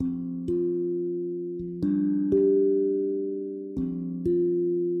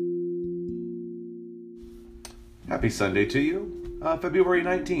Happy Sunday to you. February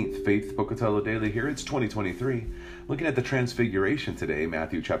 19th, Faith Pocatello Daily here. It's 2023. Looking at the Transfiguration today,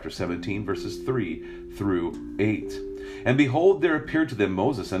 Matthew chapter 17, verses 3 through 8. And behold, there appeared to them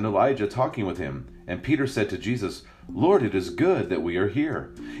Moses and Elijah talking with him. And Peter said to Jesus, Lord, it is good that we are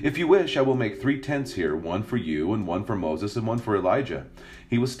here. If you wish, I will make 3 tents here, one for you, and one for Moses, and one for Elijah.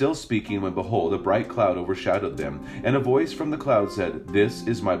 He was still speaking when, behold, a bright cloud overshadowed them, and a voice from the cloud said, This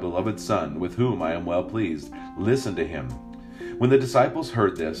is my beloved Son, with whom I am well pleased. Listen to him. When the disciples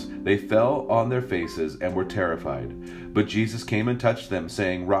heard this, they fell on their faces and were terrified. But Jesus came and touched them,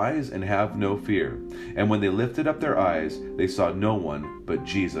 saying, Rise and have no fear. And when they lifted up their eyes, they saw no one but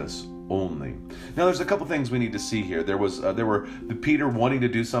Jesus only. Now, there's a couple things we need to see here. There were Peter wanting to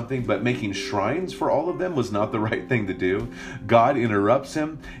do something, but making shrines for all of them was not the right thing to do. God interrupts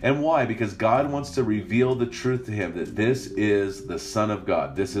him. And why? Because God wants to reveal the truth to him that this is the Son of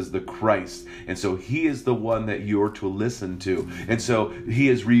God. This is the Christ. And so he is the one that you're to listen to. And so he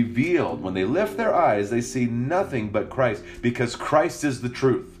is revealed. When they lift their eyes, they see nothing but Christ, because Christ is the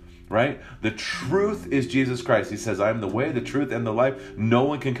truth. Right? The truth is Jesus Christ. He says, I am the way, the truth, and the life. No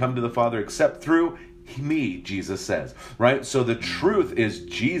one can come to the Father except through me, Jesus says. Right? So the truth is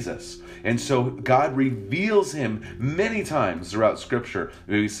Jesus. And so God reveals him many times throughout Scripture.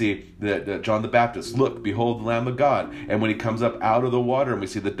 We see that John the Baptist, look, behold the Lamb of God. And when he comes up out of the water, and we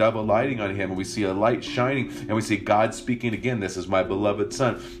see the dove alighting on him, and we see a light shining, and we see God speaking again, this is my beloved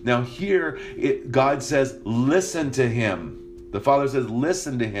Son. Now here, God says, listen to him. The Father says,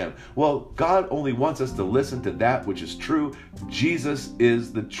 listen to him. Well, God only wants us to listen to that which is true. Jesus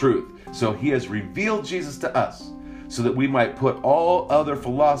is the truth. So he has revealed Jesus to us so that we might put all other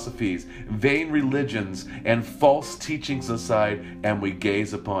philosophies, vain religions, and false teachings aside, and we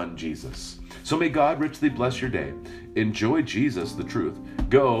gaze upon Jesus. So may God richly bless your day. Enjoy Jesus, the truth.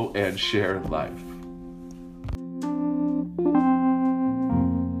 Go and share life.